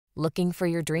Looking for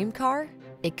your dream car?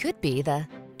 It could be the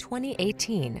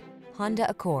 2018 Honda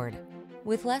Accord.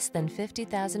 With less than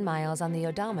 50,000 miles on the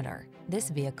odometer,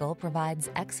 this vehicle provides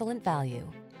excellent value.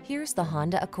 Here's the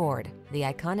Honda Accord, the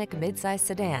iconic midsize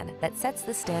sedan that sets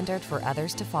the standard for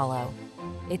others to follow.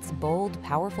 Its bold,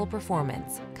 powerful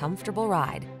performance, comfortable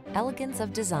ride, elegance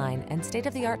of design, and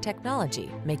state-of-the-art technology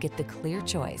make it the clear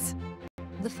choice.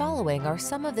 The following are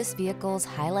some of this vehicle's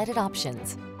highlighted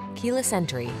options: keyless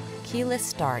entry, keyless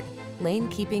start, lane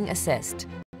keeping assist,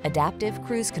 adaptive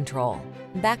cruise control,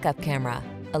 backup camera,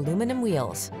 aluminum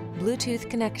wheels, Bluetooth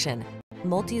connection,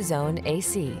 multi-zone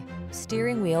AC,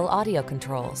 steering wheel audio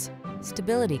controls,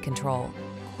 stability control,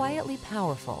 quietly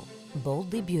powerful,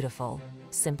 boldly beautiful,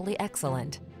 simply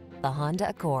excellent. The Honda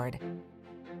Accord.